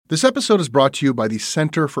This episode is brought to you by the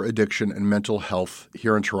Centre for Addiction and Mental Health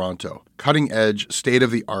here in Toronto. Cutting-edge,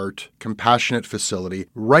 state-of-the-art, compassionate facility.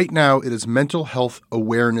 Right now, it is Mental Health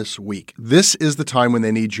Awareness Week. This is the time when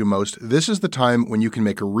they need you most. This is the time when you can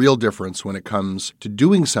make a real difference when it comes to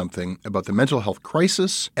doing something about the mental health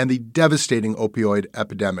crisis and the devastating opioid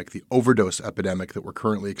epidemic, the overdose epidemic that we're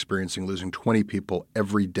currently experiencing, losing 20 people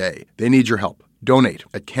every day. They need your help. Donate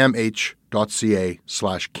at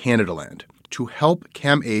camh.ca/Canadaland. to help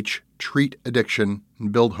CAMH treat addiction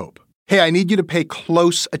and build hope. Hey, I need you to pay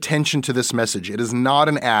close attention to this message. It is not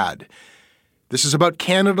an ad. This is about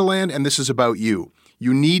Canadaland, and this is about you.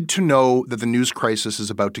 You need to know that the news crisis is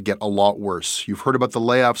about to get a lot worse. You've heard about the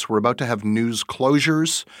layoffs. We're about to have news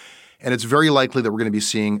closures, and it's very likely that we're going to be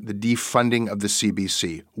seeing the defunding of the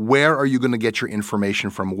CBC. Where are you going to get your information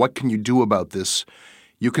from? What can you do about this?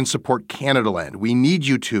 You can support Canadaland. We need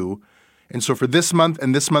you to. And so for this month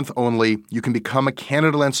and this month only, you can become a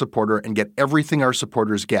Canadaland supporter and get everything our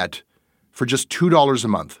supporters get for just $2 a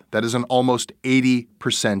month. That is an almost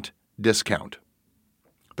 80% discount.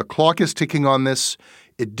 The clock is ticking on this.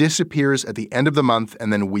 It disappears at the end of the month,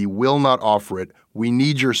 and then we will not offer it. We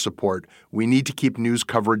need your support. We need to keep news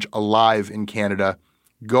coverage alive in Canada.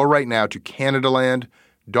 Go right now to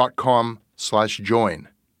canadaland.com/join.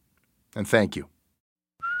 And thank you.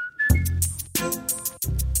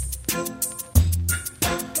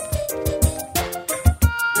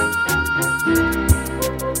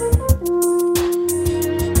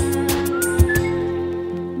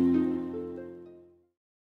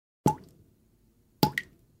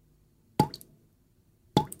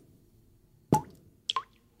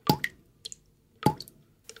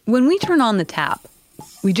 When we turn on the tap,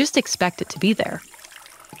 we just expect it to be there.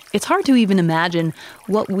 It's hard to even imagine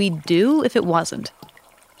what we'd do if it wasn't.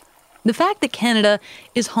 The fact that Canada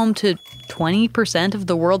is home to 20% of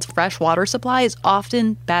the world's fresh water supply is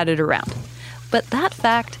often batted around. But that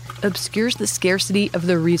fact obscures the scarcity of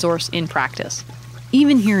the resource in practice,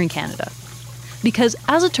 even here in Canada. Because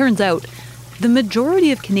as it turns out, the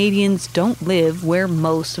majority of Canadians don't live where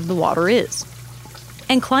most of the water is.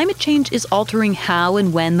 And climate change is altering how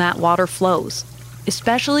and when that water flows,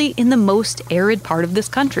 especially in the most arid part of this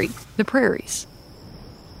country, the prairies.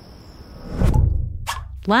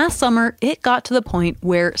 Last summer, it got to the point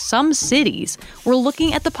where some cities were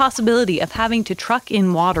looking at the possibility of having to truck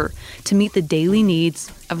in water to meet the daily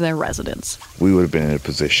needs of their residents. We would have been in a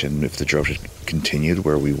position, if the drought had continued,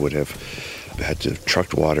 where we would have had to have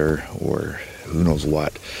trucked water or who knows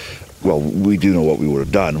what. Well, we do know what we would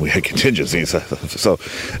have done. We had contingencies,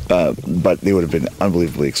 but they would have been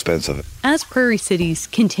unbelievably expensive. As prairie cities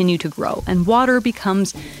continue to grow and water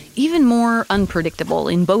becomes even more unpredictable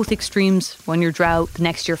in both extremes, one year drought, the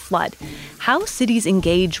next year flood, how cities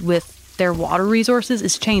engage with their water resources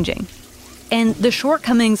is changing. And the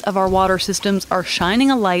shortcomings of our water systems are shining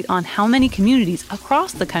a light on how many communities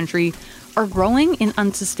across the country are growing in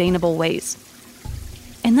unsustainable ways.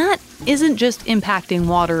 And that isn't just impacting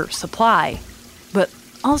water supply, but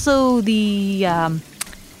also the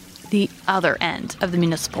other end of the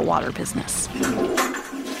municipal water business.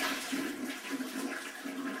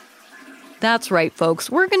 That's right,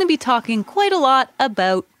 folks. We're going to be talking quite a lot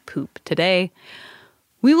about poop today.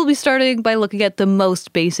 We will be starting by looking at the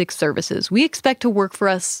most basic services we expect to work for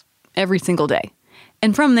us every single day.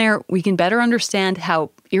 And from there, we can better understand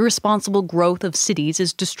how irresponsible growth of cities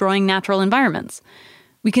is destroying natural environments.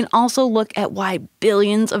 We can also look at why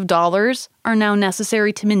billions of dollars are now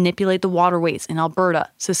necessary to manipulate the waterways in Alberta,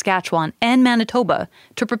 Saskatchewan, and Manitoba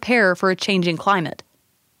to prepare for a changing climate.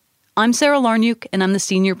 I'm Sarah Larnuk, and I'm the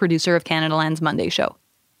senior producer of Canadaland's Monday Show.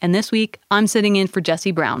 And this week, I'm sitting in for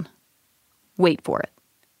Jesse Brown. Wait for it.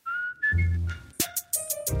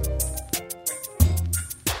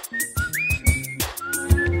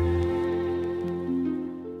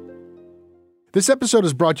 This episode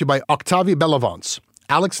is brought to you by Octavie Bellavance,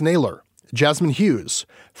 Alex Naylor, Jasmine Hughes,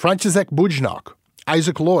 Franciszek Bujnok,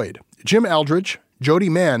 Isaac Lloyd, Jim Aldridge, Jody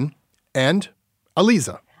Mann, and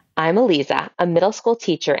Aliza. I'm Aliza, a middle school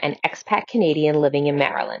teacher and expat Canadian living in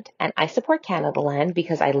Maryland, and I support Canadaland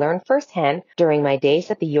because I learned firsthand during my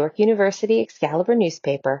days at the York University Excalibur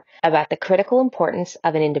newspaper about the critical importance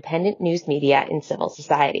of an independent news media in civil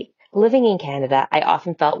society. Living in Canada, I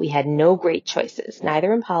often felt we had no great choices,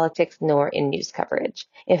 neither in politics nor in news coverage.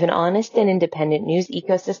 If an honest and independent news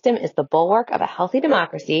ecosystem is the bulwark of a healthy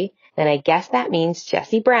democracy, then I guess that means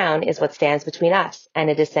Jesse Brown is what stands between us and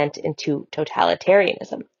a descent into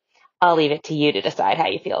totalitarianism. I'll leave it to you to decide how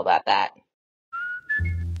you feel about that.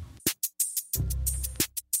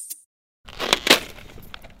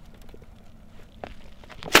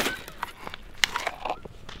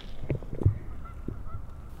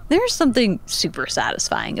 There's something super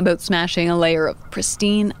satisfying about smashing a layer of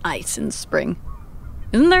pristine ice in spring.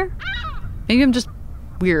 Isn't there? Maybe I'm just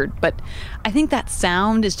weird, but I think that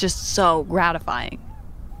sound is just so gratifying.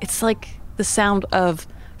 It's like the sound of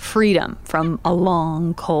freedom from a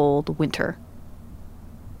long, cold winter.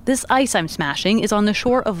 This ice I'm smashing is on the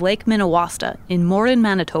shore of Lake Minnewaska in Morden,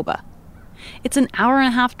 Manitoba. It's an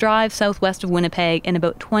hour-and-a-half drive southwest of Winnipeg and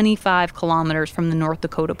about 25 kilometers from the North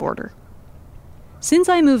Dakota border. Since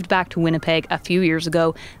I moved back to Winnipeg a few years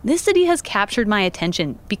ago, this city has captured my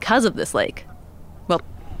attention because of this lake. Well,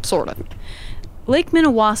 sort of. Lake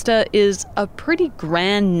Minnewaska is a pretty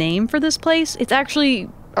grand name for this place. It's actually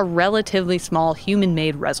a relatively small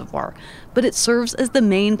human-made reservoir, but it serves as the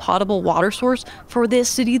main potable water source for this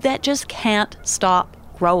city that just can't stop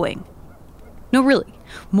growing. No, really.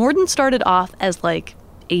 Morden started off as like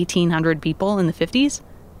 1,800 people in the 50s.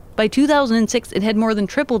 By 2006, it had more than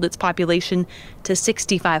tripled its population to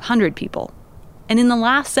 6,500 people. And in the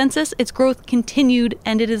last census, its growth continued,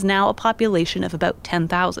 and it is now a population of about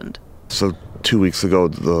 10,000. So 2 weeks ago,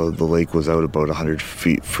 the lake was out about 100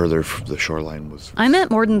 feet further from the shoreline. I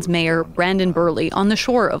met Morden's mayor, Brandon Burley, on the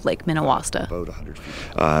shore of Lake Minnewaska. About 100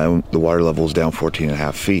 feet. The water level is down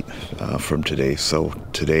 14.5 feet from today. So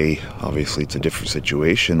today, obviously, it's a different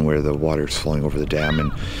situation where the water is flowing over the dam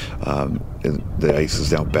and the ice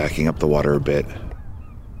is now backing up the water a bit.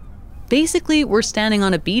 Basically, we're standing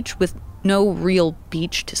on a beach with no real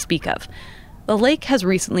beach to speak of. The lake has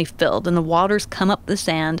recently filled and the water's come up the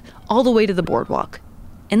sand all the way to the boardwalk.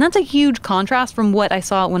 And that's a huge contrast from what I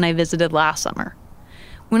saw when I visited last summer.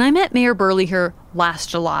 When I met Mayor Burley here last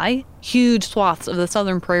July, huge swaths of the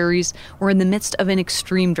southern prairies were in the midst of an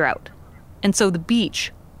extreme drought. And so the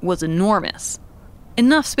beach was enormous.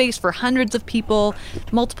 Enough space for hundreds of people,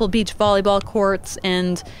 multiple beach volleyball courts,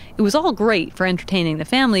 and it was all great for entertaining the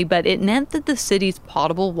family, but it meant that the city's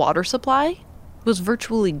potable water supply was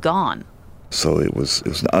virtually gone. So it was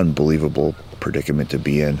an unbelievable predicament to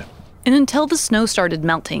be in. And until the snow started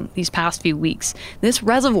melting these past few weeks, this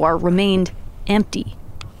reservoir remained empty,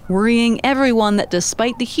 worrying everyone that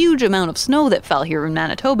despite the huge amount of snow that fell here in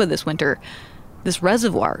Manitoba this winter, this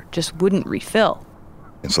reservoir just wouldn't refill.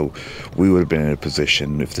 And so we would have been in a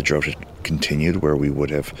position, if the drought had continued, where we would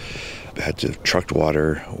have had to have trucked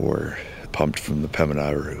water or pumped from the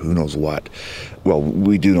Pembina or who knows what. Well,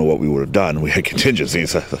 we do know what we would have done. We had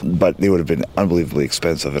contingencies, but they would have been unbelievably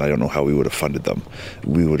expensive, and I don't know how we would have funded them.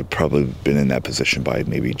 We would have probably been in that position by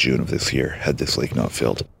maybe June of this year had this lake not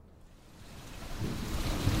filled.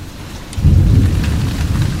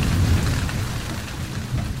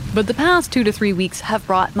 But the past 2 to 3 weeks have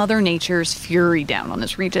brought Mother Nature's fury down on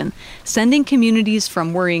this region, sending communities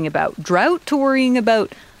from worrying about drought to worrying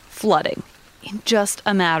about flooding in just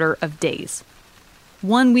a matter of days.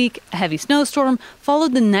 1 week, a heavy snowstorm,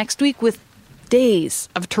 followed the next week with days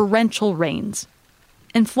of torrential rains.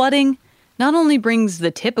 And flooding not only brings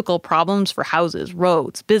the typical problems for houses,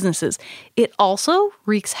 roads, businesses, it also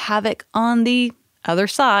wreaks havoc on the other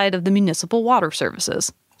side of the municipal water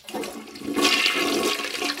services.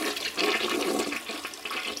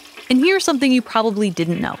 And here's something you probably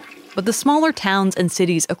didn't know, but the smaller towns and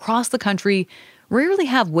cities across the country rarely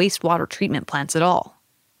have wastewater treatment plants at all.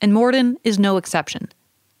 And Morden is no exception.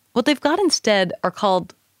 What they've got instead are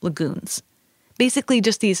called lagoons. Basically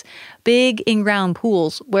just these big in-ground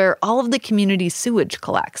pools where all of the community's sewage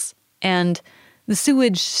collects. And the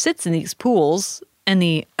sewage sits in these pools, and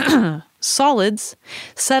the solids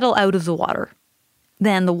settle out of the water.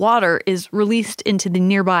 Then the water is released into the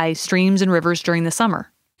nearby streams and rivers during the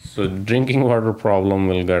summer. So drinking water problem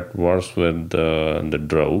will get worse with the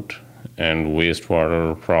drought, and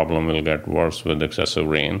wastewater problem will get worse with excessive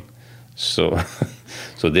rain. So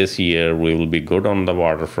this year we will be good on the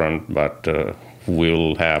waterfront, but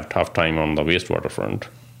we'll have tough time on the wastewater front.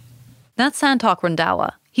 That's Santok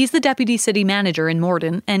Randhawa. He's the deputy city manager in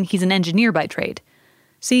Morden, and he's an engineer by trade.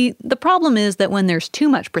 See, the problem is that when there's too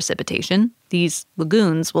much precipitation, these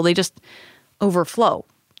lagoons, well, they just overflow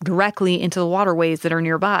directly into the waterways that are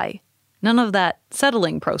nearby. None of that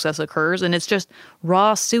settling process occurs, and it's just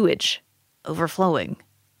raw sewage overflowing.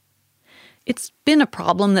 It's been a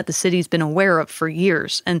problem that the city's been aware of for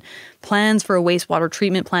years, and plans for a wastewater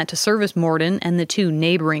treatment plant to service Morden and the two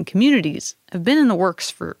neighboring communities have been in the works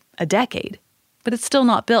for a decade, but it's still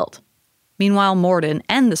not built. Meanwhile, Morden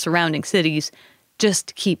and the surrounding cities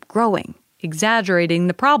just keep growing, exaggerating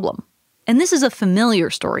the problem. And this is a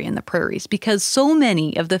familiar story in the prairies because so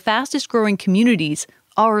many of the fastest growing communities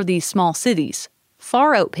are these small cities,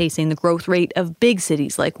 far outpacing the growth rate of big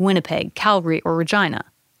cities like Winnipeg, Calgary, or Regina.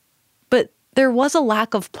 But there was a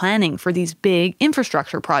lack of planning for these big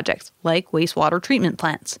infrastructure projects like wastewater treatment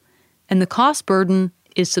plants, and the cost burden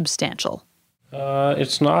is substantial.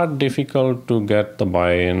 It's not difficult to get the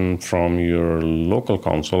buy-in from your local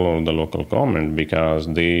council or the local government because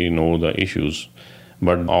they know the issues.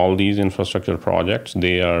 But all these infrastructure projects,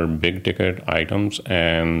 they are big ticket items,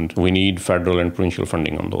 and we need federal and provincial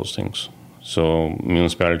funding on those things. So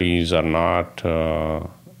municipalities are not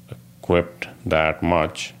equipped that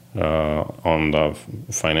much on the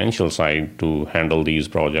financial side to handle these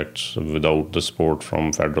projects without the support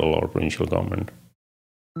from federal or provincial government.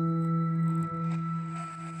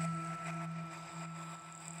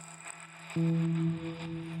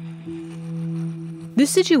 This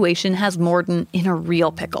situation has Morden in a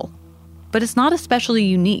real pickle, but it's not especially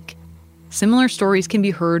unique. Similar stories can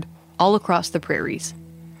be heard all across the prairies.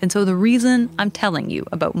 And so the reason I'm telling you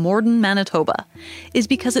about Morden, Manitoba, is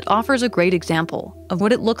because it offers a great example of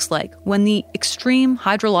what it looks like when the extreme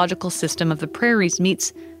hydrological system of the prairies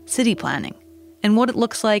meets city planning, and what it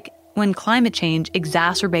looks like when climate change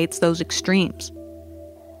exacerbates those extremes.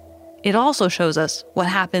 It also shows us what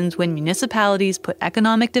happens when municipalities put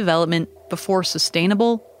economic development before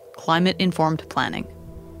sustainable, climate-informed planning.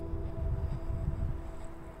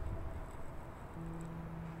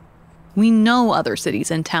 We know other cities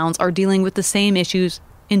and towns are dealing with the same issues,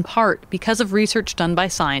 in part because of research done by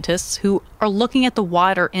scientists who are looking at the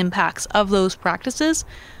wider impacts of those practices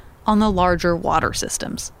on the larger water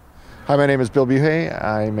systems. Hi, my name is Bill Buhay.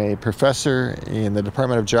 I'm a professor in the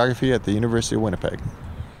Department of Geography at the University of Winnipeg.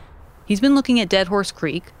 He's been looking at Dead Horse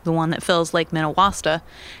Creek, the one that fills Lake Minnewaska,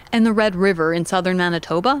 and the Red River in southern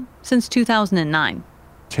Manitoba since 2009.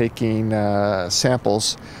 Taking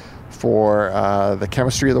samples for the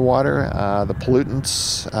chemistry of the water, the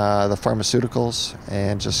pollutants, the pharmaceuticals,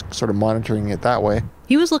 and just sort of monitoring it that way.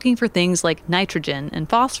 He was looking for things like nitrogen and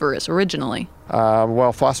phosphorus originally.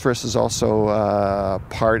 Well, phosphorus is also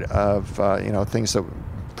part of things that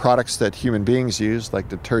products that human beings use, like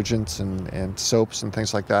detergents and soaps and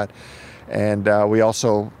things like that. And we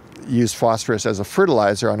also use phosphorus as a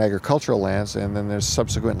fertilizer on agricultural lands, and then there's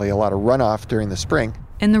subsequently a lot of runoff during the spring.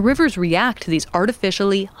 And the rivers react to these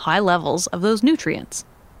artificially high levels of those nutrients.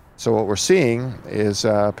 So what we're seeing is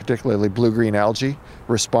particularly blue-green algae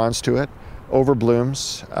responds to it,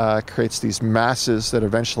 overblooms, creates these masses that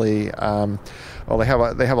eventually, they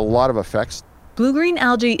have a lot of effects. Blue-green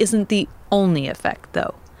algae isn't the only effect,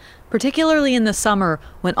 though. Particularly in the summer,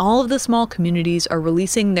 when all of the small communities are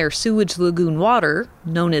releasing their sewage lagoon water,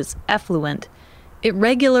 known as effluent, it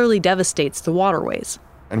regularly devastates the waterways.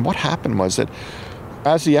 And what happened was that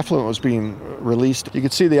as the effluent was being released, you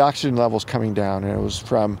could see the oxygen levels coming down, and it was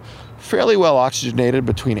from fairly well oxygenated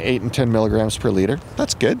between 8 and 10 milligrams per liter.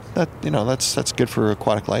 That's good. That's good for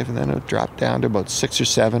aquatic life. And then it dropped down to about 6 or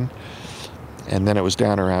 7, and then it was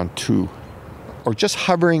down around 2, or just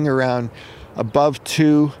hovering around above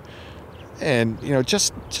 2. And,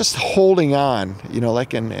 just holding on,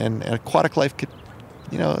 and aquatic life could,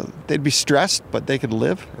 they'd be stressed, but they could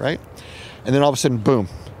live, right? And then all of a sudden, boom,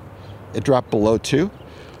 it dropped below 2.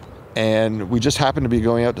 And we just happened to be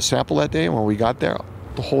going out to sample that day. And when we got there,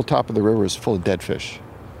 the whole top of the river was full of dead fish.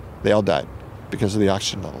 They all died because of the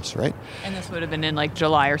oxygen levels, right? And this would have been in like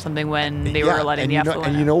July or something when they were letting the effluent.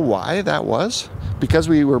 And you know why that was? Because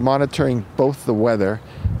we were monitoring both the weather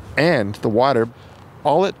and the water.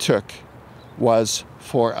 All it took was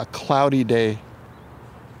for a cloudy day,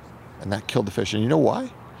 and that killed the fish. And you know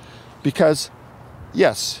why? Because,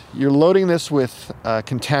 yes, you're loading this with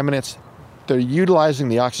contaminants. They're utilizing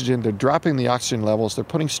the oxygen. They're dropping the oxygen levels. They're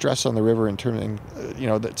putting stress on the river in terms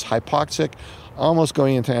of, that's hypoxic, almost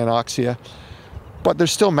going into anoxia. But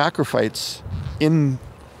there's still macrophytes in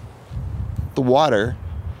the water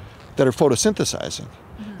that are photosynthesizing.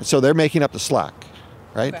 Mm-hmm. So they're making up the slack,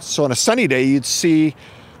 right? Okay. So on a sunny day, you'd see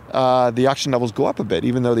the oxygen levels go up a bit,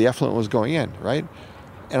 even though the effluent was going in, right?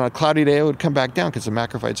 And on a cloudy day, it would come back down because the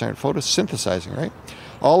macrophytes aren't photosynthesizing, right?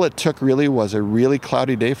 All it took really was a really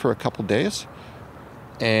cloudy day for a couple days,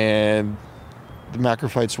 and the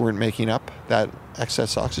macrophytes weren't making up that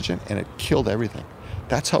excess oxygen, and it killed everything.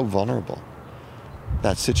 That's how vulnerable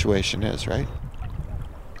that situation is, right?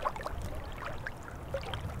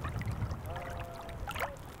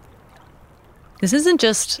 This isn't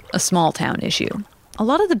just a small town issue. A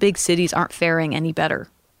lot of the big cities aren't faring any better.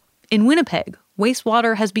 In Winnipeg,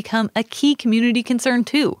 wastewater has become a key community concern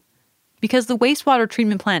too, because the wastewater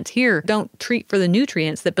treatment plants here don't treat for the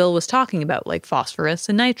nutrients that Bill was talking about, like phosphorus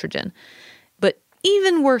and nitrogen. But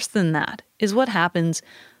even worse than that is what happens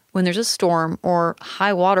when there's a storm or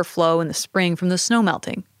high water flow in the spring from the snow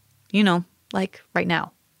melting. Like right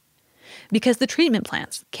now. Because the treatment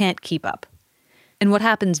plants can't keep up. And what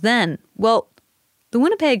happens then? Well, the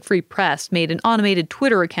Winnipeg Free Press made an automated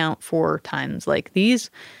Twitter account for times like these.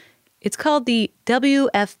 It's called the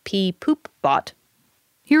WFP Poop Bot.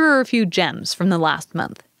 Here are a few gems from the last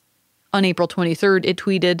month. On April 23rd, it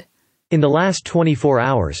tweeted, "In the last 24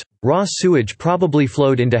 hours, raw sewage probably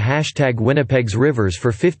flowed into #Winnipeg's rivers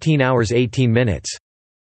for 15 hours 18 minutes.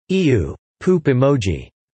 EU. Poop emoji."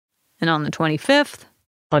 And on the 25th,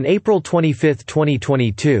 on April 25,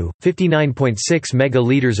 2022, 59.6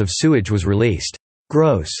 megaliters of sewage was released.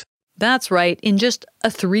 Gross. That's right. In just a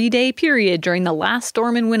 3-day period during the last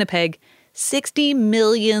storm in Winnipeg, 60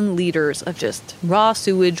 million liters of just raw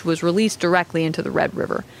sewage was released directly into the Red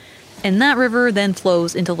River. And that river then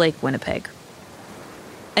flows into Lake Winnipeg.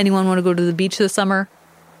 Anyone want to go to the beach this summer?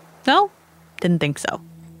 No? Didn't think so.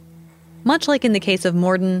 Much like in the case of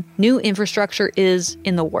Morden, new infrastructure is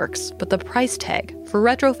in the works, but the price tag for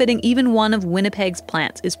retrofitting even one of Winnipeg's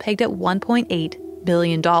plants is pegged at $1.8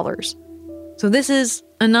 billion. So this is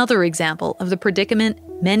another example of the predicament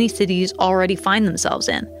many cities already find themselves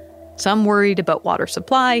in. Some worried about water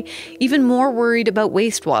supply, even more worried about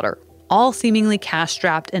wastewater, all seemingly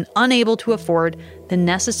cash-strapped and unable to afford the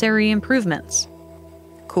necessary improvements.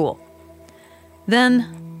 Cool. Then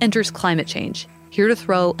enters climate change, here to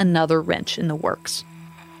throw another wrench in the works.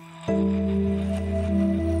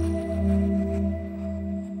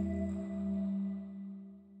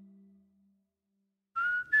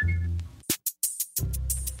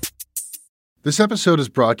 This episode is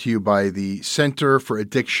brought to you by the Center for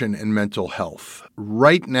Addiction and Mental Health.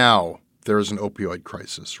 Right now, there is an opioid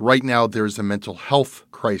crisis. Right now, there is a mental health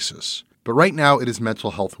crisis. But right now, it is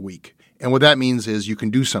Mental Health Week. And what that means is you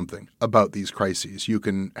can do something about these crises. You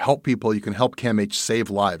can help people. You can help CAMH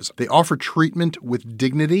save lives. They offer treatment with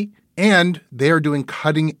dignity, and they are doing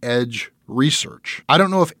cutting-edge research. I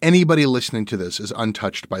don't know if anybody listening to this is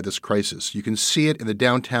untouched by this crisis. You can see it in the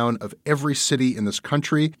downtown of every city in this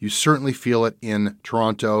country. You certainly feel it in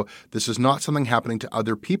Toronto. This is not something happening to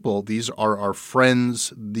other people. These are our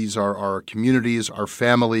friends. These are our communities, our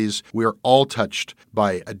families. We are all touched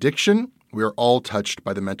by addiction. We are all touched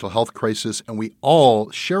by the mental health crisis, and we all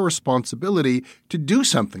share responsibility to do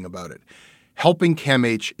something about it. Helping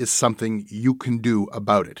CAMH is something you can do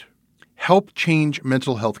about it. Help change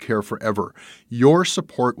mental health care forever. Your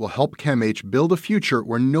support will help CAMH build a future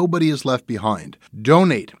where nobody is left behind.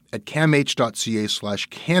 Donate at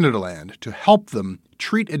camh.ca/Canadaland to help them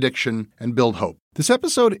treat addiction and build hope. This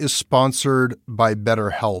episode is sponsored by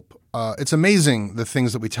BetterHelp. It's amazing the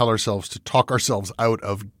things that we tell ourselves to talk ourselves out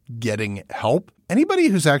of getting help. Anybody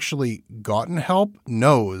who's actually gotten help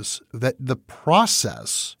knows that the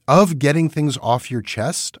process of getting things off your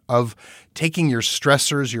chest, of taking your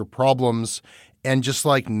stressors, your problems, and just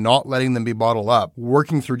like not letting them be bottled up,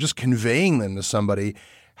 working through just conveying them to somebody,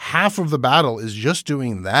 half of the battle is just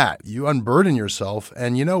doing that. You unburden yourself,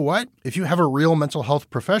 and you know what? If you have a real mental health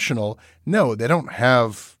professional, no, they don't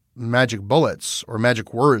have magic bullets or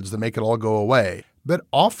magic words that make it all go away. But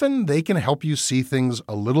often they can help you see things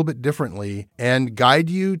a little bit differently and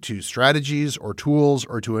guide you to strategies or tools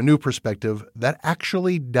or to a new perspective that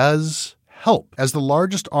actually does help. As the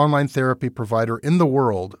largest online therapy provider in the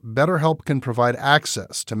world, BetterHelp can provide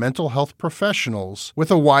access to mental health professionals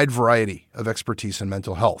with a wide variety of expertise in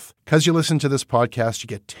mental health. Because you listen to this podcast, you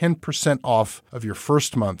get 10% off of your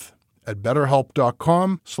first month at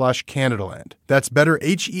betterhelp.com/Canadaland. That's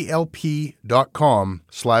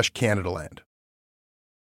betterhelp.com/Canadaland.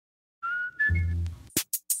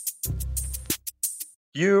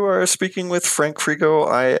 You are speaking with Frank Frigo.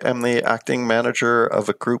 I am the acting manager of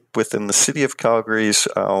a group within the City of Calgary's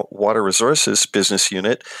Water Resources business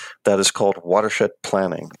unit that is called Watershed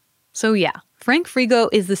Planning. So yeah, Frank Frigo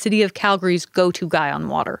is the City of Calgary's go-to guy on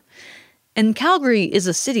water. And Calgary is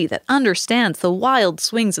a city that understands the wild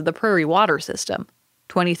swings of the prairie water system.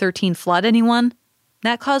 2013 flood, anyone?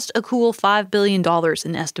 That caused a cool $5 billion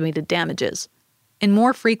in estimated damages. And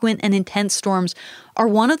more frequent and intense storms are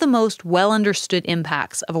one of the most well-understood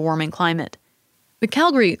impacts of a warming climate. But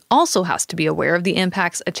Calgary also has to be aware of the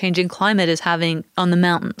impacts a changing climate is having on the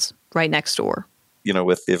mountains right next door. You know,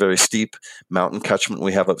 with the very steep mountain catchment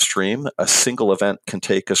we have upstream, a single event can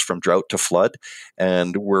take us from drought to flood.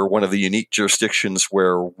 And we're one of the unique jurisdictions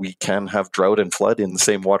where we can have drought and flood in the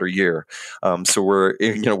same water year. So we're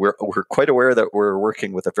quite aware that we're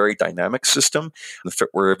working with a very dynamic system.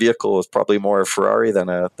 Where a vehicle is probably more a Ferrari than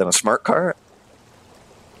a smart car.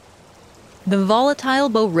 The volatile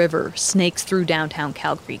Bow River snakes through downtown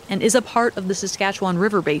Calgary and is a part of the Saskatchewan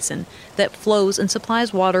River Basin that flows and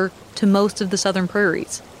supplies water to most of the southern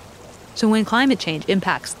prairies. So when climate change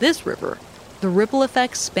impacts this river, the ripple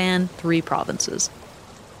effects span 3 provinces.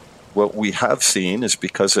 What we have seen is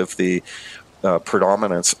because of the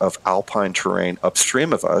predominance of alpine terrain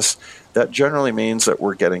upstream of us, that generally means that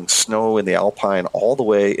we're getting snow in the alpine all the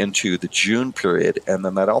way into the June period, and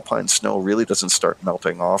then that alpine snow really doesn't start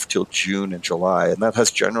melting off till June and July, and that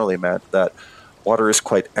has generally meant that water is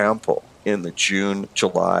quite ample in the June,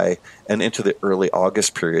 July, and into the early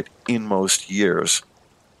August period in most years.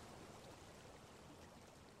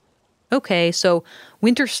 Okay, so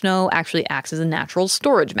winter snow actually acts as a natural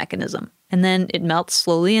storage mechanism, and then it melts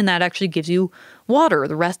slowly, and that actually gives you water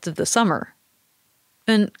the rest of the summer.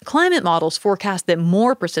 And climate models forecast that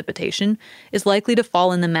more precipitation is likely to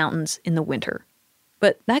fall in the mountains in the winter.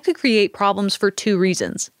 But that could create problems for two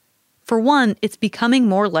reasons. For one, it's becoming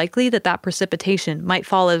more likely that that precipitation might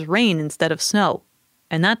fall as rain instead of snow,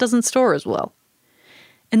 and that doesn't store as well.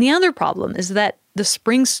 And the other problem is that the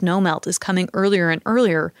spring snowmelt is coming earlier and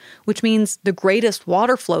earlier, which means the greatest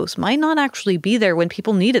water flows might not actually be there when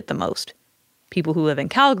people need it the most. People who live in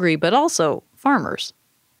Calgary, but also farmers.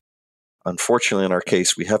 Unfortunately, in our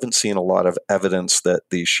case, we haven't seen a lot of evidence that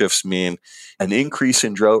these shifts mean an increase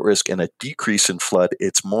in drought risk and a decrease in flood.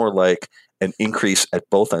 It's more like an increase at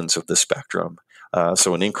both ends of the spectrum.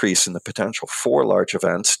 So an increase in the potential for large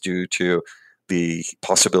events due to the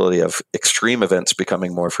possibility of extreme events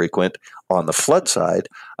becoming more frequent on the flood side,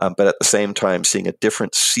 but at the same time seeing a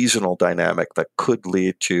different seasonal dynamic that could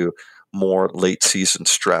lead to more late season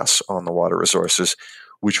stress on the water resources,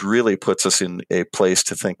 which really puts us in a place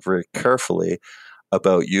to think very carefully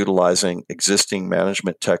about utilizing existing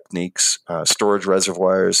management techniques, storage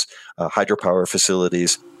reservoirs, hydropower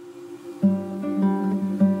facilities.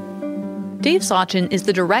 Dave Sawchin is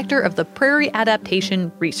the director of the Prairie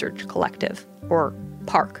Adaptation Research Collective, or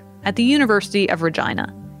PARC, at the University of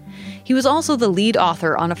Regina. He was also the lead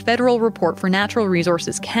author on a federal report for Natural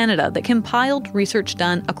Resources Canada that compiled research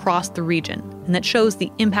done across the region and that shows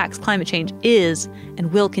the impacts climate change is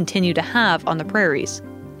and will continue to have on the prairies.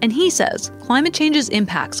 And he says climate change's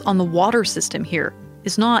impacts on the water system here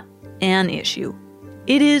is not an issue.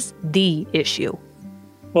 It is the issue.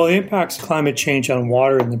 Well, the impacts of climate change on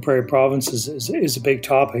water in the prairie provinces is a big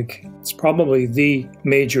topic. It's probably the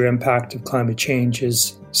major impact of climate change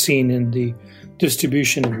is seen in the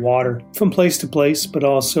distribution of water from place to place, but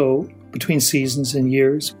also between seasons and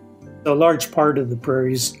years. A large part of the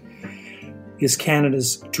prairies is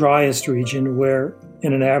Canada's driest region, where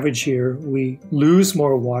in an average year we lose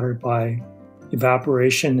more water by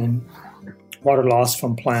evaporation and water loss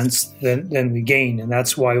from plants than we gain. And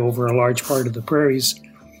that's why over a large part of the prairies,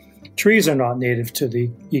 trees are not native to the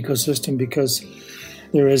ecosystem because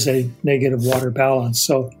there is a negative water balance.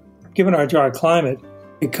 So given our dry climate,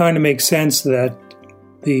 it kind of makes sense that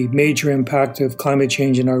the major impact of climate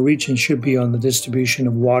change in our region should be on the distribution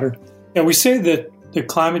of water. And we say that the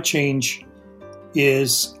climate change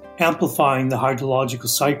is amplifying the hydrological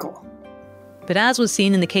cycle. But as was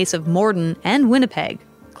seen in the case of Morden and Winnipeg,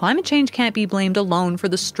 climate change can't be blamed alone for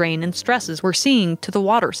the strain and stresses we're seeing to the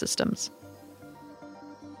water systems.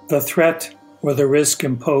 The threat or the risk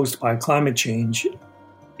imposed by climate change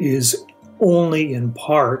is only in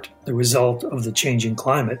part the result of the changing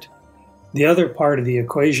climate. The other part of the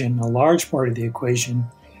equation, a large part of the equation,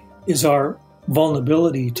 is our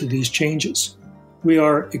vulnerability to these changes. We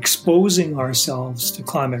are exposing ourselves to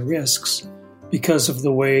climate risks because of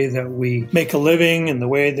the way that we make a living and the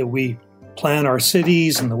way that we plan our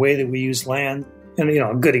cities and the way that we use land. And,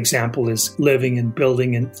 a good example is living and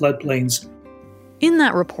building in floodplains. In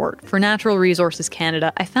that report for Natural Resources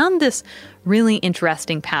Canada, I found this really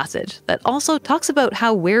interesting passage that also talks about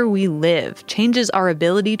how where we live changes our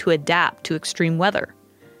ability to adapt to extreme weather.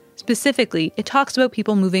 Specifically, it talks about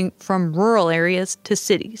people moving from rural areas to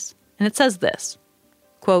cities. And it says this,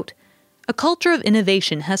 quote, "A culture of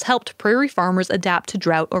innovation has helped prairie farmers adapt to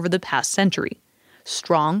drought over the past century.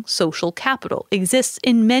 Strong social capital exists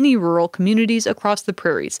in many rural communities across the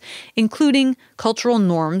prairies, including cultural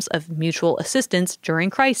norms of mutual assistance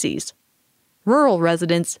during crises. Rural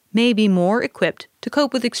residents may be more equipped to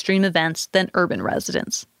cope with extreme events than urban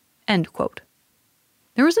residents." End quote.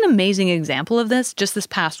 There was an amazing example of this just this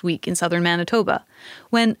past week in southern Manitoba,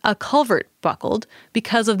 when a culvert buckled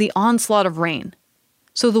because of the onslaught of rain.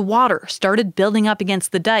 So the water started building up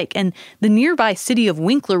against the dike, and the nearby city of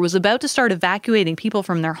Winkler was about to start evacuating people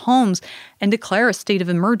from their homes and declare a state of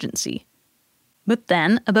emergency. But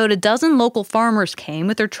then, about a dozen local farmers came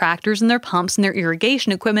with their tractors and their pumps and their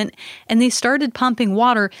irrigation equipment, and they started pumping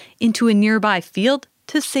water into a nearby field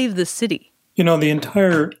to save the city. The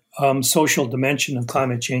entire social dimension of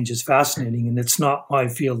climate change is fascinating, and it's not my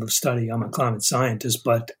field of study. I'm a climate scientist,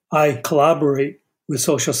 but I collaborate with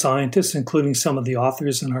social scientists, including some of the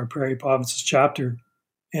authors in our Prairie Provinces chapter,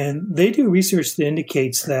 And they do research that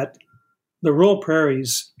indicates that the rural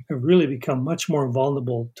prairies have really become much more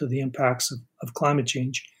vulnerable to the impacts of climate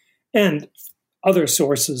change and other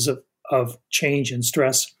sources of change and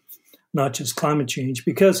stress, not just climate change,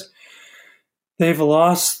 because they've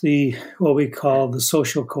lost what we call the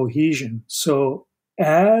social cohesion. So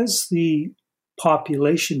as the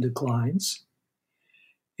population declines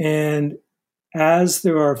and as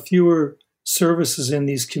there are fewer services in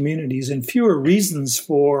these communities and fewer reasons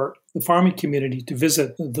for the farming community to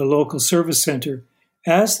visit the local service center,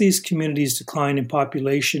 as these communities decline in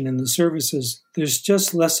population and the services, there's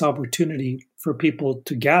just less opportunity for people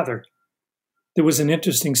to gather. There was an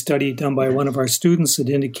interesting study done by one of our students that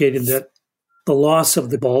indicated that the loss of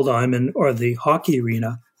the ball diamond or the hockey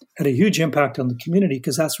arena had a huge impact on the community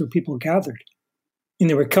because that's where people gathered. And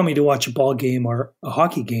they were coming to watch a ball game or a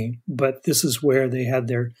hockey game, but this is where they had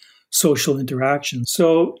their social interaction.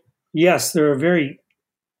 So, yes, there are very,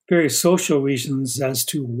 very social reasons as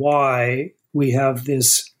to why we have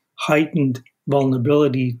this heightened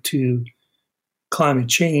vulnerability to climate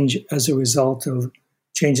change as a result of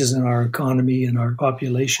changes in our economy and our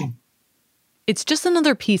population. It's just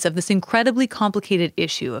another piece of this incredibly complicated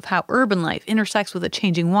issue of how urban life intersects with a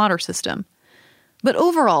changing water system. But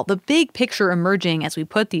overall, the big picture emerging as we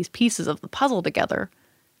put these pieces of the puzzle together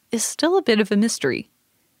is still a bit of a mystery.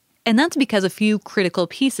 And that's because a few critical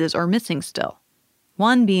pieces are missing still.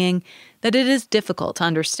 One being that it is difficult to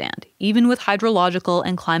understand, even with hydrological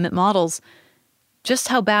and climate models, just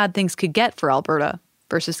how bad things could get for Alberta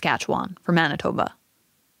versus Saskatchewan for Manitoba.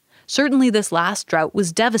 Certainly this last drought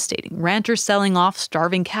was devastating, ranchers selling off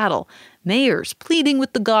starving cattle, mayors pleading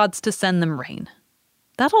with the gods to send them rain.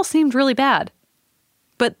 That all seemed really bad.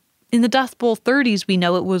 But in the Dust Bowl 30s, we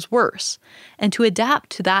know it was worse. And to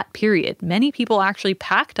adapt to that period, many people actually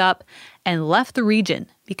packed up and left the region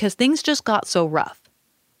because things just got so rough.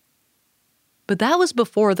 But that was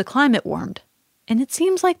before the climate warmed, and it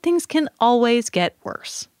seems like things can always get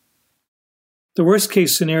worse. The worst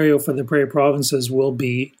case scenario for the prairie provinces will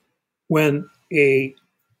be when a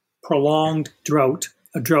prolonged drought,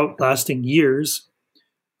 a drought lasting years,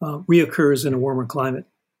 reoccurs in a warmer climate.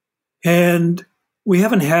 And we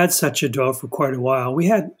haven't had such a drought for quite a while. We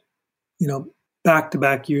had,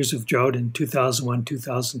 back-to-back years of drought in 2001,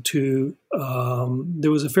 2002.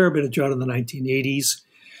 There was a fair bit of drought in the 1980s.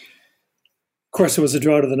 Of course, there was a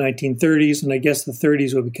drought in the 1930s, and I guess the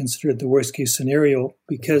 30s would be considered the worst-case scenario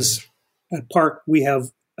because at Park we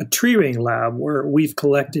have a tree ring lab where we've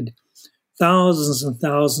collected thousands and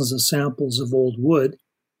thousands of samples of old wood,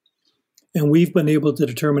 and we've been able to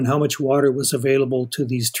determine how much water was available to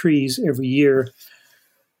these trees every year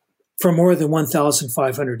for more than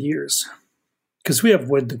 1,500 years. Because we have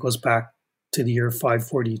wood that goes back to the year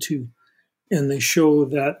 542, and they show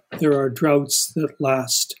that there are droughts that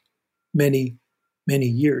last many, many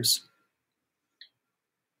years.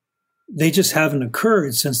 They just haven't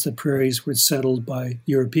occurred since the prairies were settled by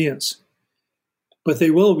Europeans. But they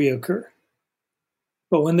will reoccur.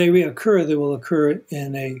 But when they reoccur, they will occur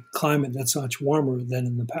in a climate that's much warmer than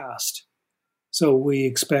in the past. So we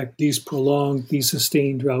expect these prolonged, these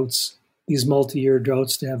sustained droughts, these multi-year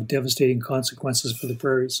droughts to have devastating consequences for the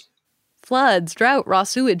prairies. Floods, drought, raw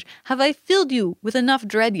sewage. Have I filled you with enough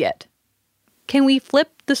dread yet? Can we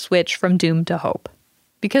flip the switch from doom to hope?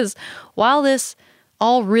 Because while this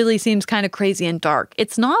all really seems kind of crazy and dark,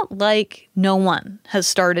 it's not like no one has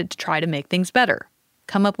started to try to make things better,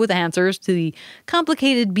 come up with answers to the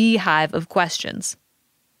complicated beehive of questions.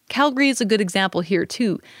 Calgary is a good example here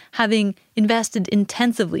too, having invested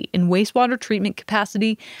intensively in wastewater treatment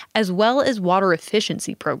capacity as well as water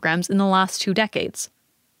efficiency programs in the last 2 decades.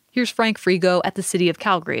 Here's Frank Frigo at the City of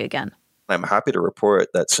Calgary again. I'm happy to report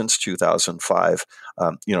that since 2005,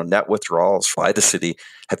 net withdrawals by the city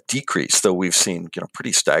have decreased, though we've seen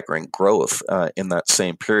pretty staggering growth in that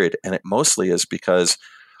same period. And it mostly is because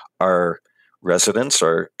our residents,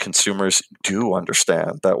 our consumers do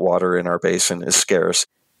understand that water in our basin is scarce.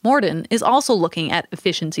 Morden is also looking at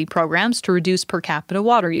efficiency programs to reduce per capita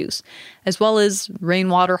water use, as well as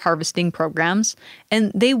rainwater harvesting programs,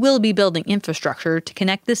 and they will be building infrastructure to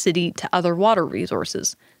connect the city to other water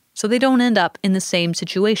resources, so they don't end up in the same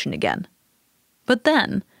situation again. But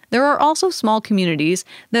then, there are also small communities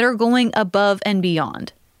that are going above and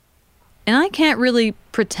beyond. And I can't really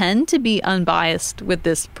pretend to be unbiased with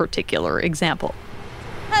this particular example.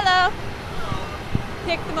 Hello!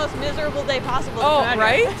 Pick the most miserable day possible. Oh,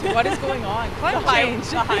 right? What is going on? Climate change.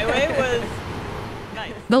 The highway was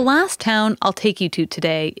nice. The last town I'll take you to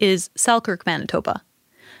today is Selkirk, Manitoba.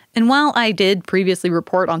 And while I did previously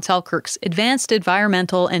report on Selkirk's advanced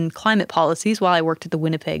environmental and climate policies while I worked at the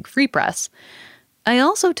Winnipeg Free Press, I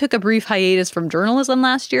also took a brief hiatus from journalism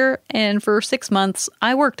last year, and for 6 months,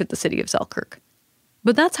 I worked at the city of Selkirk.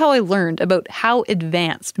 But that's how I learned about how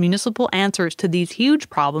advanced municipal answers to these huge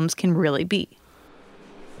problems can really be.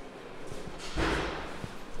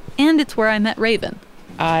 And it's where I met Raven.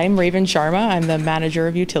 I'm Raven Sharma. I'm the manager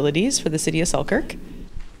of utilities for the city of Selkirk.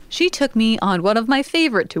 She took me on one of my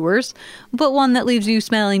favorite tours, but one that leaves you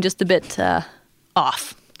smelling just a bit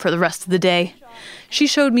off for the rest of the day. She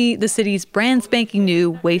showed me the city's brand spanking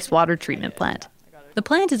new wastewater treatment plant. The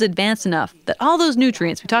plant is advanced enough that all those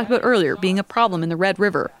nutrients we talked about earlier being a problem in the Red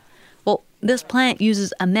River, well, this plant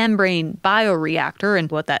uses a membrane bioreactor, and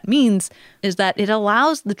what that means is that it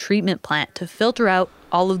allows the treatment plant to filter out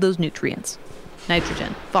all of those nutrients.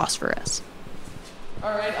 Nitrogen, phosphorus.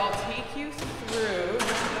 All right, I'll take you through.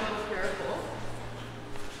 Just be a little careful.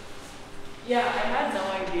 Yeah, I had no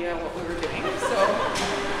idea what we were doing,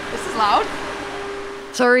 so this is loud.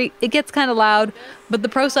 Sorry, it gets kind of loud, but the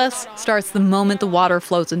process starts the moment the water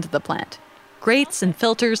flows into the plant. Grates and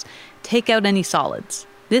filters take out any solids.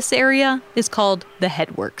 This area is called the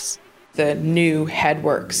headworks. The new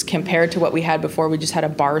headworks compared to what we had before, we just had a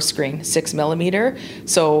bar screen, 6 millimeter.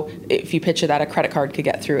 So if you picture that, a credit card could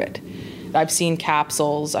get through it. I've seen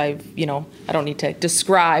capsules. I don't need to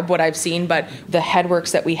describe what I've seen, but the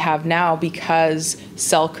headworks that we have now, because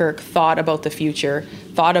Selkirk thought about the future,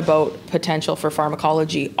 thought about potential for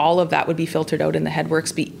pharmacology, all of that would be filtered out in the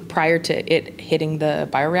headworks prior to it hitting the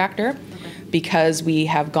bioreactor, because we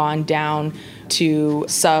have gone down to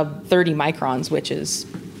sub 30 microns, which is,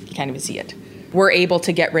 you can't even see it. We're able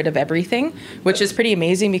to get rid of everything, which is pretty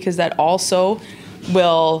amazing because that also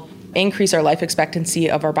will increase our life expectancy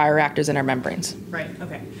of our bioreactors and our membranes. Right,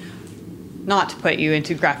 okay. Not to put you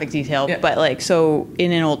into graphic detail, but so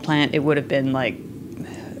in an old plant, it would have been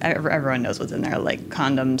everyone knows what's in there, like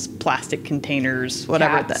condoms, plastic containers,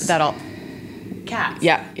 whatever, that all. Cats.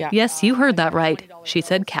 Yeah. Yes, you heard that right. She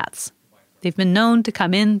said cats. They've been known to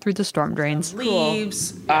come in through the storm drains.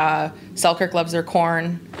 Leaves. Selkirk loves their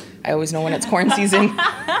corn. I always know when it's corn season.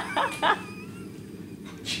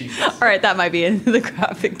 All right, that might be in the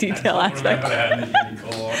graphic detail aspect.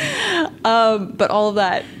 But all of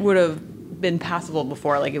that would have been passable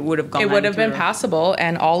before, it would have gone. It would have been passable,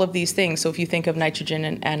 and all of these things. So if you think of nitrogen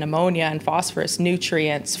and ammonia and phosphorus,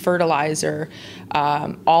 nutrients, fertilizer,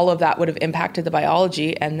 all of that would have impacted the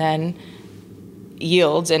biology and then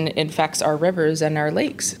yields and infects our rivers and our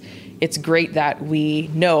lakes. It's great that we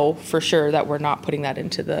know for sure that we're not putting that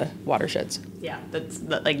into the watersheds. Yeah, that's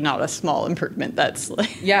not a small improvement. That's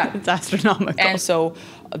it's astronomical. And so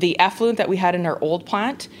the effluent that we had in our old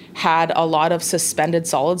plant had a lot of suspended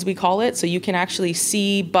solids, we call it. So you can actually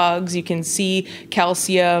see bugs, you can see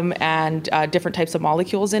calcium and different types of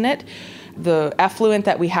molecules in it. The effluent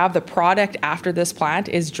that we have, the product after this plant,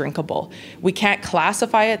 is drinkable. We can't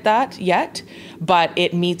classify it that yet, but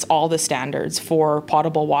it meets all the standards for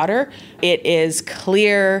potable water. It is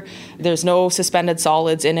clear. There's no suspended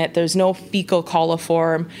solids in it. There's no fecal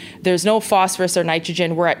coliform. There's no phosphorus or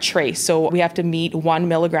nitrogen. We're at trace. So we have to meet 1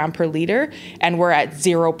 milligram per liter, and we're at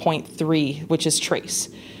 0.3, which is trace.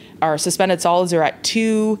 Our suspended solids are at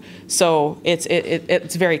 2, so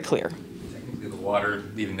it's very clear. Technically, the water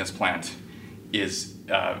leaving this plant is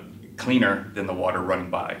cleaner than the water running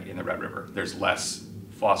by in the Red River. There's less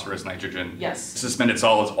phosphorus, nitrogen, suspended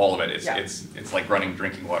solids, all of it. It's like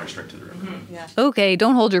drinking water straight to the river. Mm-hmm. Yeah. Okay,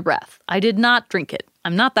 don't hold your breath. I did not drink it.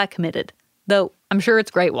 I'm not that committed, though I'm sure it's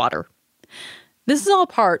great water. This is all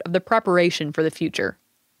part of the preparation for the future.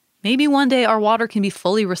 Maybe one day our water can be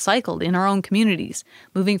fully recycled in our own communities,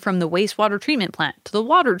 moving from the wastewater treatment plant to the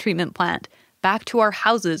water treatment plant, back to our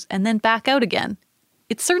houses, and then back out again.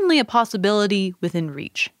 It's certainly a possibility within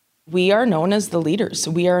reach. We are known as the leaders.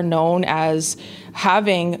 We are known as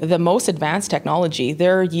having the most advanced technology.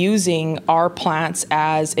 They're using our plants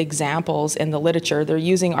as examples in the literature. They're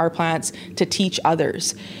using our plants to teach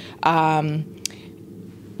others.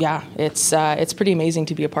 It's pretty amazing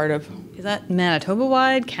to be a part of. Is that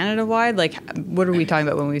Manitoba-wide, Canada-wide? What are we talking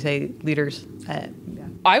about when we say leaders?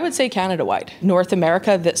 I would say Canada-wide. North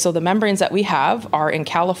America, so the membranes that we have are in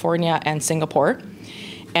California and Singapore.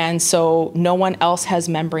 And so no one else has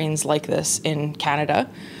membranes like this in Canada.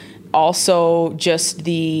 Also, just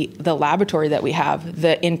the laboratory that we have,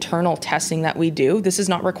 the internal testing that we do. This is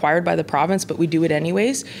not required by the province, but we do it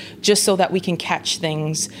anyways, just so that we can catch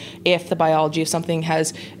things. If the biology of something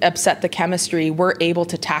has upset the chemistry, we're able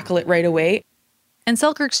to tackle it right away. And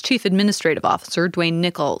Selkirk's Chief Administrative Officer, Dwayne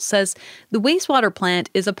Nicol, says the wastewater plant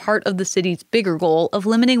is a part of the city's bigger goal of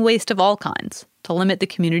limiting waste of all kinds, to limit the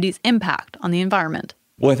community's impact on the environment.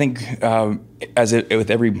 Well, I think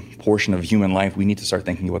with every portion of human life, we need to start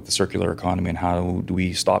thinking about the circular economy and how do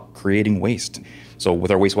we stop creating waste. So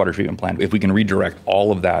with our wastewater treatment plant, if we can redirect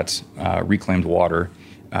all of that reclaimed water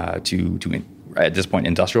to at this point,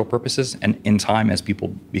 industrial purposes, and in time, as people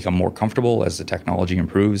become more comfortable, as the technology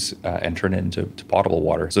improves, and turn it into potable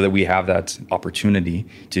water, so that we have that opportunity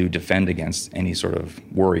to defend against any sort of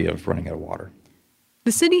worry of running out of water.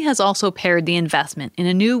 The city has also paired the investment in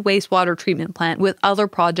a new wastewater treatment plant with other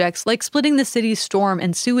projects like splitting the city's storm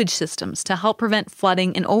and sewage systems to help prevent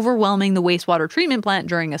flooding and overwhelming the wastewater treatment plant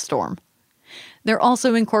during a storm. They're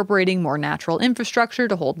also incorporating more natural infrastructure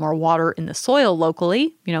to hold more water in the soil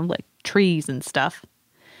locally, like trees and stuff.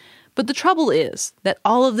 But the trouble is that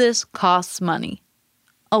all of this costs money.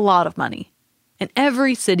 A lot of money. And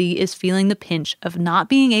every city is feeling the pinch of not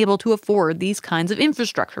being able to afford these kinds of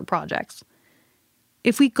infrastructure projects.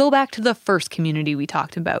 If we go back to the first community we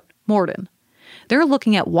talked about, Morden, they're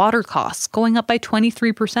looking at water costs going up by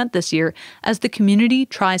 23% this year as the community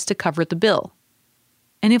tries to cover the bill.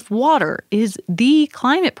 And if water is the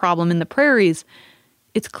climate problem in the prairies,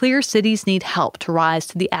 it's clear cities need help to rise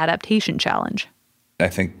to the adaptation challenge. I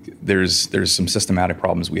think there's some systematic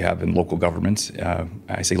problems we have in local government.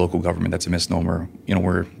 I say local government, that's a misnomer.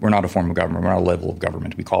 We're not a form of government. We're not a level of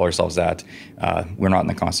government. We call ourselves that. We're not in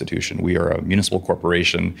the Constitution. We are a municipal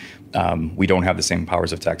corporation. We don't have the same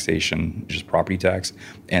powers of taxation, just property tax,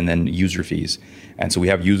 and then user fees. And so we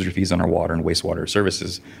have user fees on our water and wastewater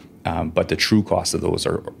services. But the true costs of those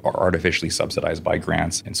are artificially subsidized by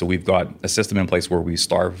grants. And so we've got a system in place where we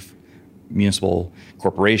starve municipal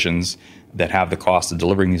corporations that have the cost of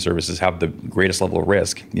delivering these services, have the greatest level of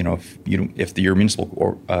risk. If your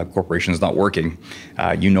municipal corporation is not working,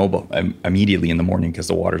 immediately in the morning because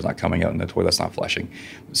the water's not coming out and the toilet's not flushing.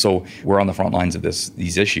 So we're on the front lines of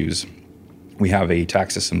these issues. We have a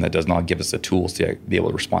tax system that does not give us the tools to be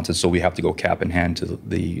able to respond to, so we have to go cap in hand to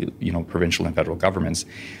the provincial and federal governments.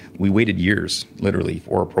 We waited years, literally,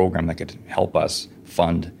 for a program that could help us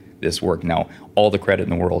fund this work. Now, all the credit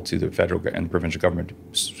in the world to the federal and provincial government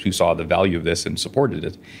who saw the value of this and supported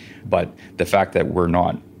it. But the fact that we're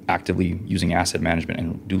not actively using asset management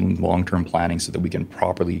and doing long-term planning so that we can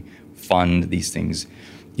properly fund these things,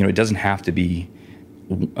 it doesn't have to be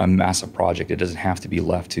a massive project. It doesn't have to be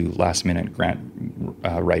left to last-minute grant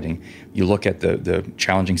writing. You look at the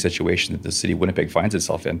challenging situation that the city of Winnipeg finds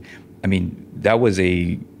itself in. I mean, that was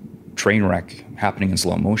a train wreck happening in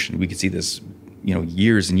slow motion. We could see this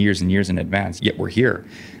years and years and years in advance, yet we're here.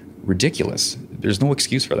 Ridiculous. There's no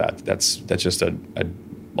excuse for that. That's just a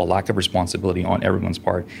lack of responsibility on everyone's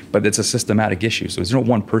part. But it's a systematic issue. So there's no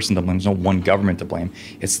one person to blame. There's no one government to blame.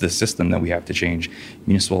 It's the system that we have to change.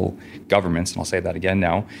 Municipal governments, and I'll say that again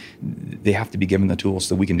now, they have to be given the tools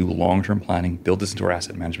so we can do long-term planning, build this into our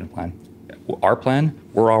asset management plan. Our plan,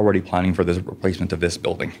 we're already planning for the replacement of this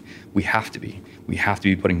building. We have to be. We have to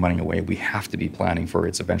be putting money away. We have to be planning for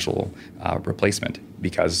its eventual replacement,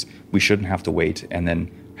 because we shouldn't have to wait and then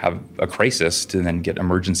have a crisis to then get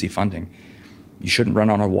emergency funding. You shouldn't run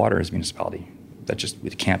out of water as a municipality.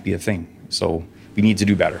 It can't be a thing. So we need to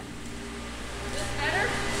do better. Better?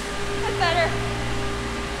 What's better?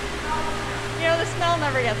 The smell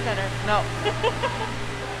never gets better. No.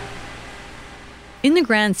 In the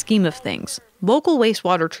grand scheme of things, local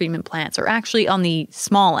wastewater treatment plants are actually on the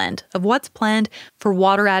small end of what's planned for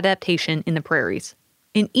water adaptation in the prairies.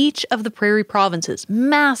 In each of the prairie provinces,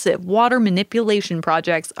 massive water manipulation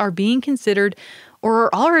projects are being considered or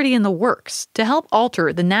are already in the works to help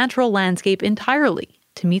alter the natural landscape entirely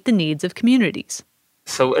to meet the needs of communities.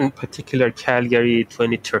 So in particular, Calgary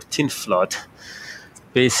 2013 flood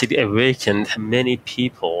basically awakened many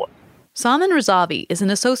people. Saman Razavi is an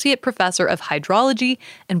associate professor of hydrology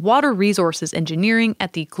and water resources engineering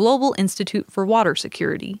at the Global Institute for Water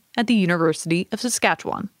Security at the University of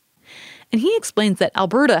Saskatchewan. And he explains that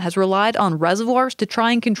Alberta has relied on reservoirs to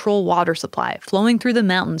try and control water supply flowing through the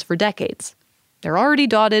mountains for decades. They're already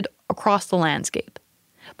dotted across the landscape.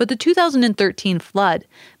 But the 2013 flood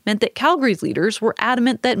meant that Calgary's leaders were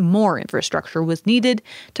adamant that more infrastructure was needed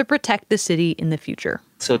to protect the city in the future.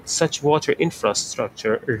 So such water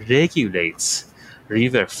infrastructure regulates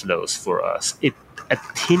river flows for us. It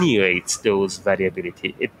attenuates those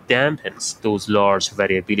variability. It dampens those large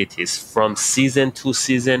variabilities from season to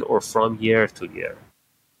season or from year to year.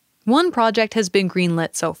 One project has been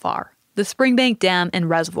greenlit so far, the Springbank Dam and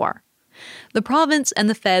Reservoir. The province and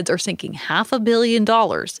the feds are sinking $500 million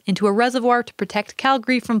into a reservoir to protect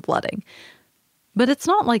Calgary from flooding. But it's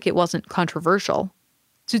not like it wasn't controversial.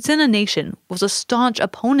 Tsuut'ina Nation was a staunch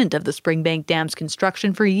opponent of the Springbank Dam's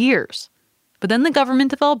construction for years. But then the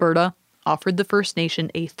government of Alberta offered the First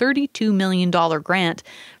Nation a $32 million grant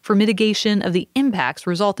for mitigation of the impacts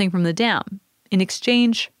resulting from the dam in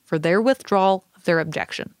exchange for their withdrawal of their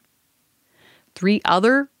objection. 3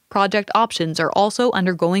 other project options are also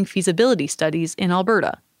undergoing feasibility studies in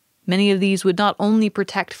Alberta. Many of these would not only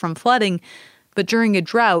protect from flooding, but during a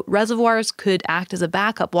drought, reservoirs could act as a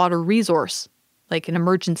backup water resource, like an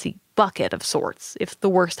emergency bucket of sorts, if the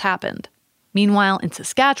worst happened. Meanwhile, in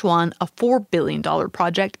Saskatchewan, a $4 billion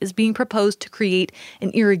project is being proposed to create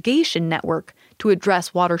an irrigation network to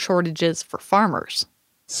address water shortages for farmers.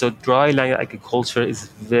 So dry land agriculture is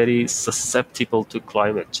very susceptible to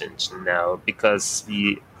climate change now because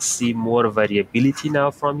we see more variability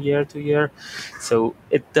now from year to year. So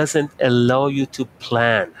it doesn't allow you to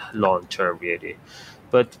plan long term really.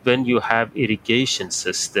 But when you have irrigation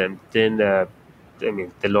system, then the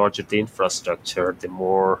larger the infrastructure, the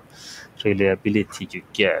more reliability you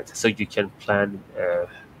get. So you can plan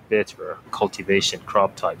better cultivation,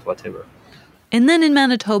 crop type, whatever. And then in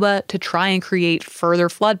Manitoba, to try and create further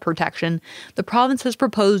flood protection, the province has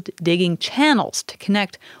proposed digging channels to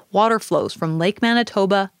connect water flows from Lake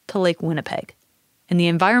Manitoba to Lake Winnipeg. And the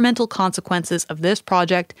environmental consequences of this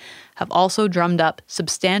project have also drummed up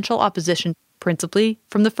substantial opposition, principally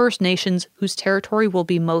from the First Nations, whose territory will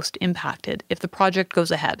be most impacted if the project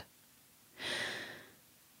goes ahead.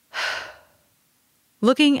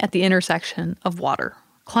 Looking at the intersection of water,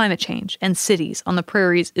 climate change, and cities on the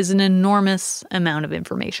prairies is an enormous amount of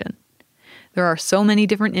information. There are so many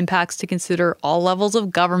different impacts to consider, all levels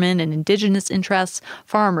of government and Indigenous interests,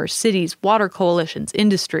 farmers, cities, water coalitions,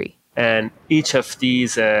 industry. And each of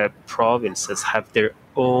these provinces have their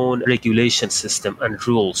own regulation system and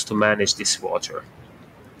rules to manage this water.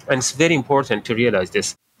 And it's very important to realize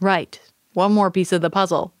this. Right. One more piece of the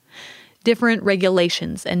puzzle. Different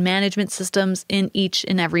regulations and management systems in each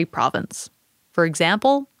and every province. For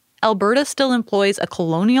example, Alberta still employs a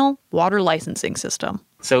colonial water licensing system.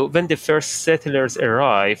 So when the first settlers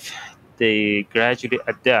arrive, they gradually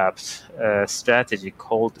adapt a strategy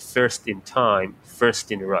called first in time,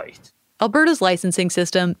 first in right. Alberta's licensing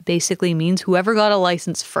system basically means whoever got a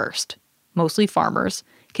license first, mostly farmers,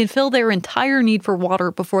 can fill their entire need for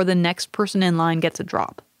water before the next person in line gets a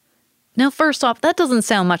drop. Now, first off, that doesn't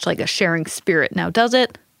sound much like a sharing spirit now, does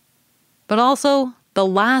it? But also, the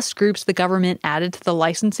last groups the government added to the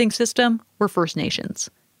licensing system were First Nations.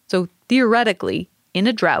 So theoretically, in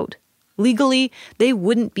a drought, legally, they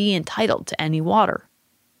wouldn't be entitled to any water.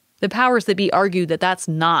 The powers that be argued that that's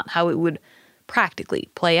not how it would practically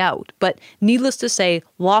play out. But needless to say,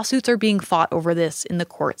 lawsuits are being fought over this in the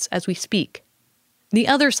courts as we speak. The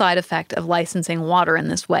other side effect of licensing water in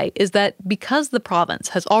this way is that because the province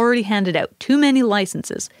has already handed out too many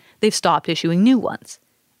licenses, they've stopped issuing new ones.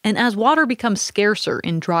 And as water becomes scarcer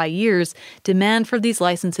in dry years, demand for these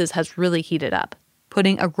licenses has really heated up,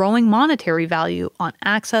 putting a growing monetary value on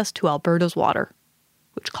access to Alberta's water.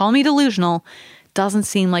 Which, call me delusional, doesn't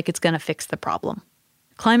seem like it's going to fix the problem.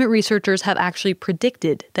 Climate researchers have actually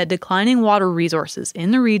predicted that declining water resources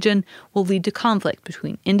in the region will lead to conflict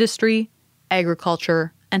between industry,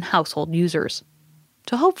 agriculture, and household users.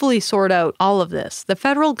 To hopefully sort out all of this, the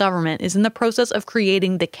federal government is in the process of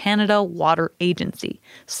creating the Canada Water Agency,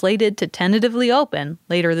 slated to tentatively open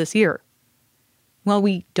later this year. While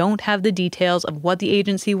we don't have the details of what the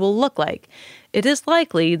agency will look like, it is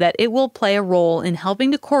likely that it will play a role in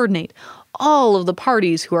helping to coordinate all of the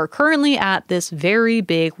parties who are currently at this very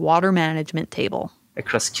big water management table.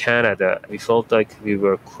 Across Canada, we felt like we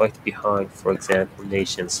were quite behind, for example,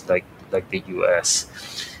 nations like the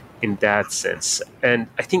US in that sense. And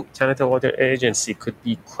I think Canada Water Agency could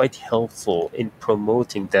be quite helpful in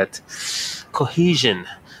promoting that cohesion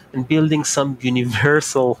and building some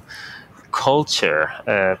universal culture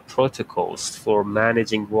protocols for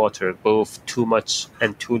managing water, both too much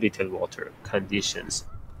and too little water conditions.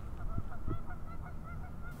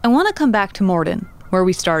 I want to come back to Morden, where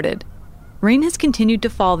we started. Rain has continued to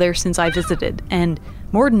fall there since I visited, and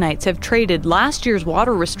Mordenites have traded last year's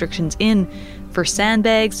water restrictions in for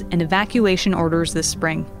sandbags and evacuation orders this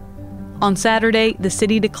spring. On Saturday, the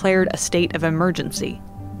city declared a state of emergency.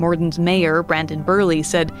 Morden's mayor, Brandon Burley,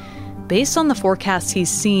 said, based on the forecasts he's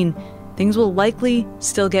seen, things will likely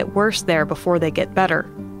still get worse there before they get better.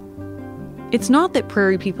 It's not that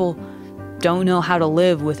prairie people don't know how to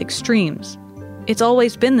live with extremes. It's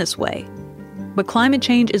always been this way. But climate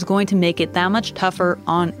change is going to make it that much tougher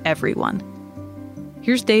on everyone.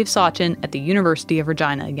 Here's Dave Sachin at the University of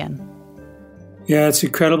Regina again. Yeah, it's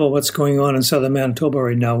incredible what's going on in southern Manitoba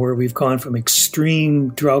right now, where we've gone from extreme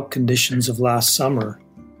drought conditions of last summer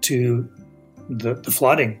to the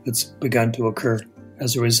flooding that's begun to occur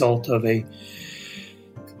as a result of a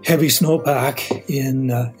heavy snowpack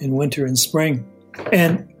in winter and spring.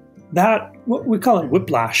 And that, what we call it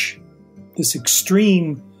whiplash, this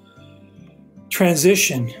extreme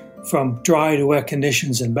transition from dry to wet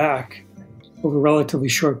conditions and back over relatively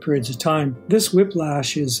short periods of time. This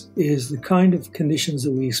whiplash is the kind of conditions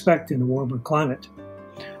that we expect in a warmer climate.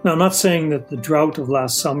 Now, I'm not saying that the drought of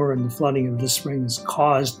last summer and the flooding of this spring is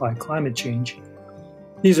caused by climate change.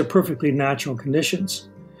 These are perfectly natural conditions.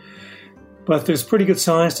 But there's pretty good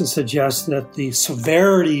science to suggest that the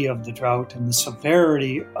severity of the drought and the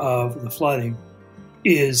severity of the flooding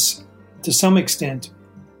is, to some extent,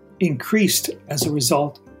 increased as a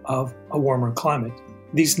result of a warmer climate.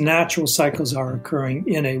 These natural cycles are occurring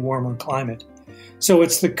in a warmer climate. So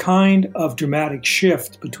it's the kind of dramatic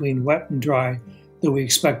shift between wet and dry that we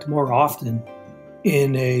expect more often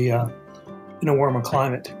in a warmer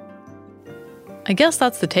climate. I guess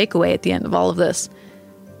that's the takeaway at the end of all of this.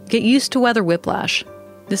 Get used to weather whiplash.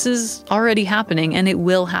 This is already happening and it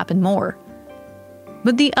will happen more.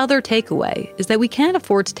 But the other takeaway is that we can't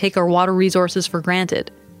afford to take our water resources for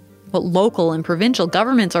granted. What local and provincial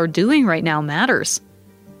governments are doing right now matters,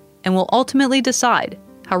 and will ultimately decide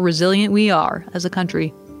how resilient we are as a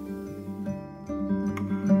country.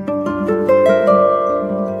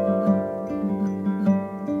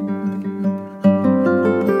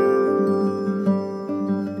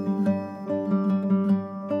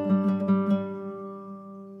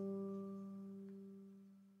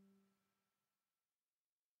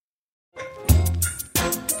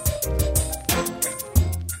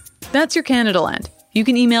 That's your Canadaland. You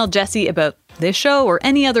can email Jesse about this show or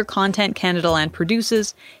any other content Canadaland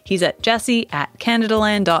produces. He's at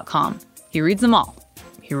jesse@canadaland.com. He reads them all.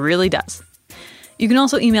 He really does. You can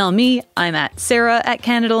also email me. I'm at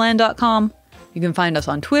sarah@canadaland.com. You can find us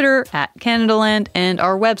on Twitter @Canadaland, and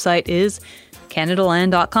our website is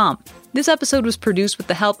canadaland.com. This episode was produced with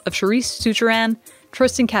the help of Charisse Sucharan.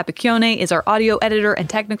 Tristan Capicchione is our audio editor and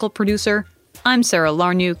technical producer. I'm Sarah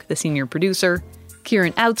Larnuk, the senior producer.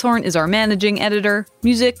 Kieran Outshorn is our managing editor.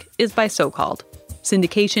 Music is by SoCalled.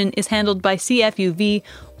 Syndication is handled by CFUV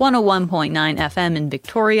 101.9 FM in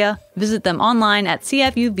Victoria. Visit them online at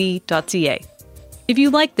cfuv.ca. If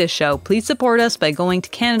you like this show, please support us by going to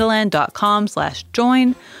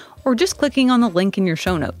canadaland.com/join or just clicking on the link in your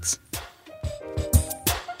show notes.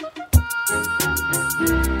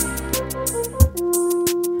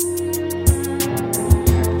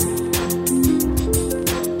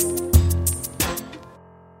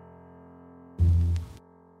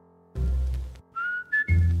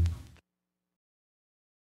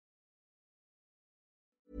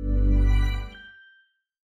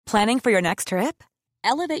 Planning for your next trip?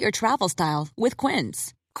 Elevate your travel style with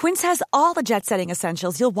Quince. Quince has all the jet-setting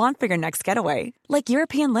essentials you'll want for your next getaway, like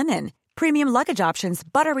European linen, premium luggage options,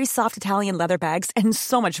 buttery soft Italian leather bags, and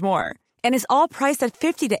so much more. And is all priced at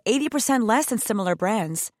 50 to 80% less than similar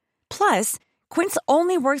brands. Plus, Quince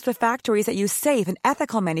only works with factories that use safe and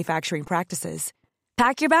ethical manufacturing practices.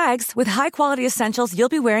 Pack your bags with high-quality essentials you'll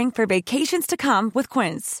be wearing for vacations to come with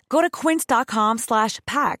Quince. Go to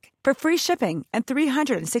quince.com/pack for free shipping and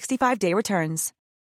 365-day returns.